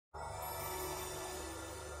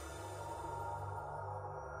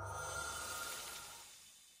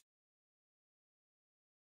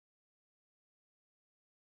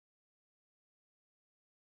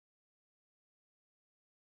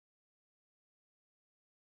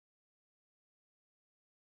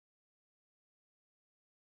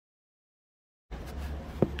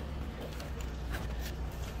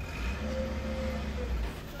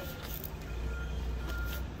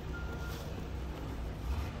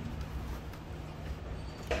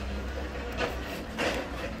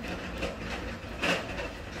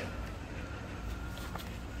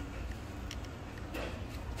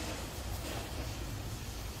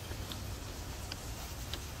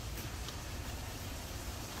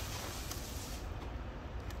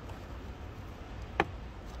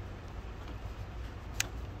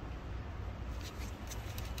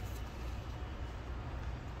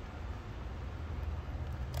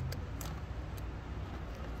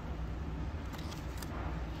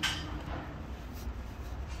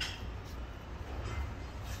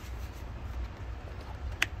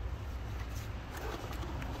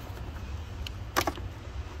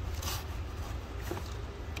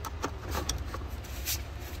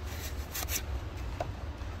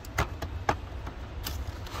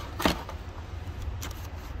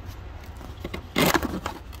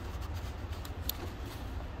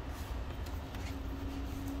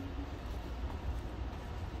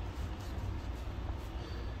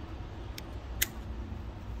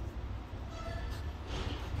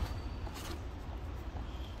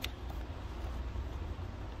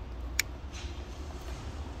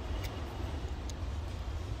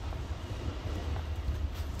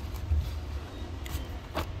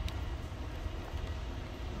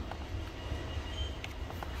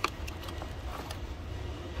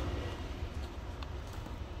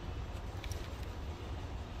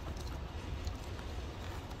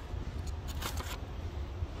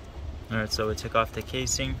Alright, so we took off the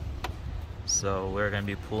casing. So we're going to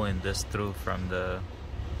be pulling this through from the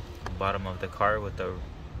bottom of the car with the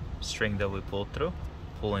string that we pulled through,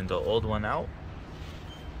 pulling the old one out.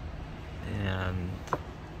 And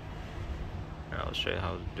I'll show you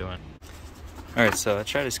how it's doing. Alright, so I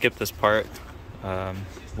tried to skip this part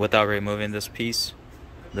without removing this piece.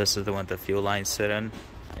 This is the one the fuel lines sit in,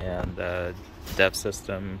 and the depth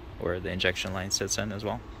system where the injection line sits in as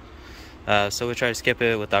well. So we try to skip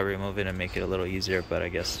it without removing and make it a little easier, but I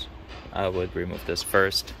guess I would remove this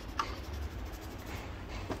first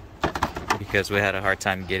because we had a hard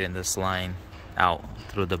time getting this line out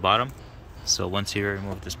through the bottom. So once you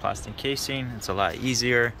remove this plastic casing, it's a lot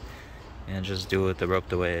easier, and just do it with the rope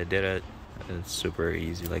the way I did it. It's super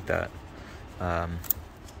easy like that.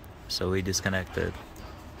 So we disconnected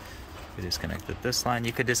this line.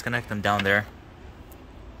 You could disconnect them down there.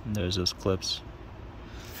 There's those clips.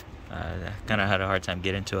 I kind of had a hard time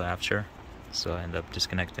getting to it after, so I ended up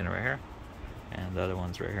disconnecting it right here, and the other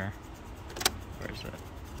one's right here. Where is it?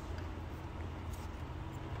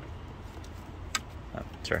 Oh,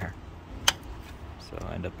 it's right here. So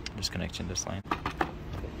I ended up disconnecting this line.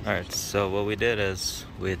 Alright, so what we did is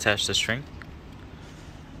we attached the string.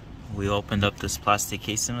 We opened up this plastic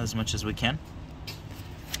casing as much as we can,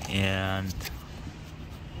 and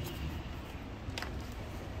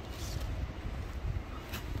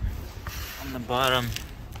on the bottom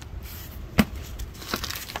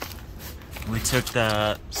we took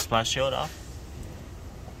the splash shield off.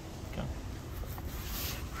 Okay.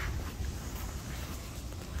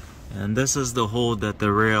 And this is the hole that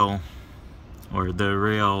the rail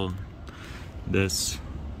this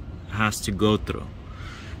has to go through.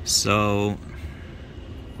 So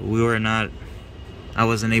I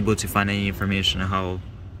wasn't able to find any information on how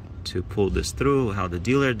to pull this through, how the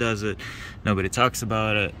dealer does it. Nobody talks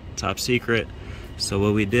about it, top secret. So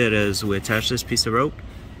what we did is we attached this piece of rope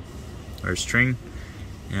or string,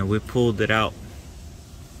 and we pulled it out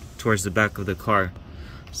towards the back of the car.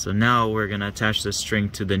 So now we're gonna attach the string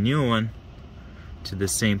to the new one, to the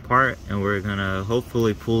same part, and we're gonna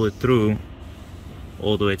hopefully pull it through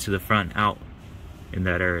all the way to the front, out in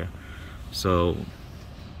that area, so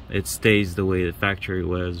it stays the way the factory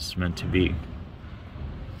was meant to be.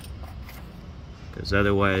 Because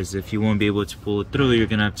otherwise, if you won't be able to pull it through, you're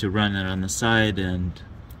gonna have to run it on the side, and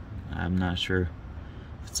I'm not sure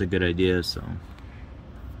if it's a good idea. So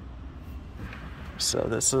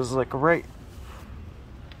this is like right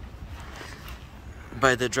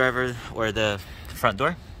by the driver or the front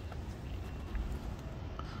door.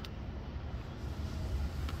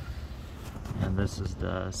 And this is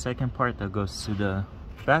the second part that goes to the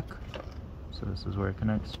back. So this is where it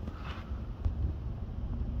connects.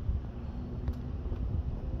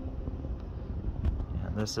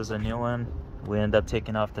 And this is a new one. We end up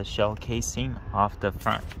taking off the shell casing off the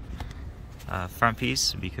front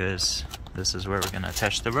piece, because this is where we're gonna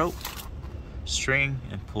attach the rope, string,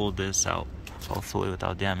 and pull this out, hopefully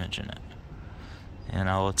without damaging it. And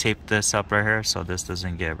I will tape this up right here so this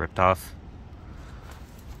doesn't get ripped off.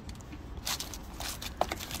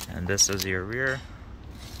 And this is your rear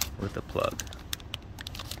with the plug.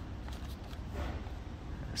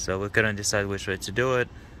 So we couldn't decide which way to do it.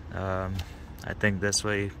 I think this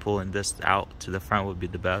way, pulling this out to the front would be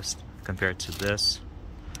the best compared to this.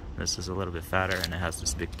 This is a little bit fatter and it has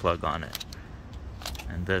this big plug on it.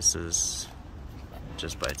 And this is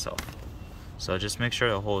just by itself. So just make sure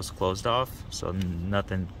the hole is closed off so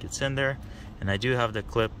nothing gets in there. And I do have the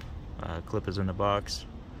clip. Clip is in the box.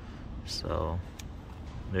 So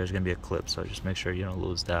there's gonna be a clip, so just make sure you don't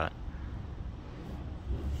lose that.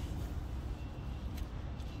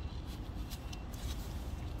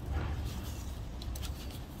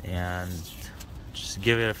 And just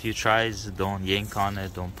give it a few tries. Don't yank on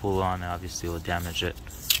it, don't pull on it, obviously it will damage it.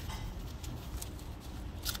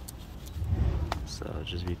 So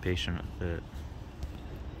just be patient with it.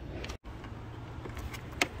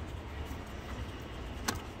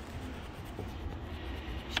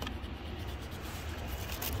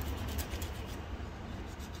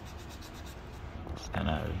 It's kind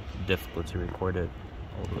of difficult to record it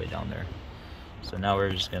all the way down there. So now we're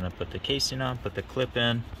just gonna put the casing on, put the clip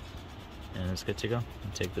in, and it's good to go.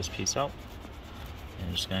 And take this piece out, and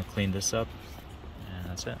I'm just gonna clean this up, and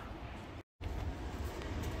that's it.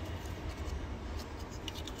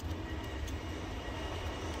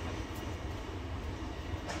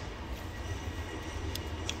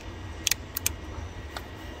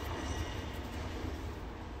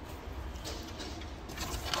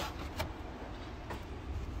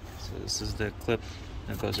 So this is the clip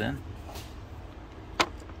that goes in.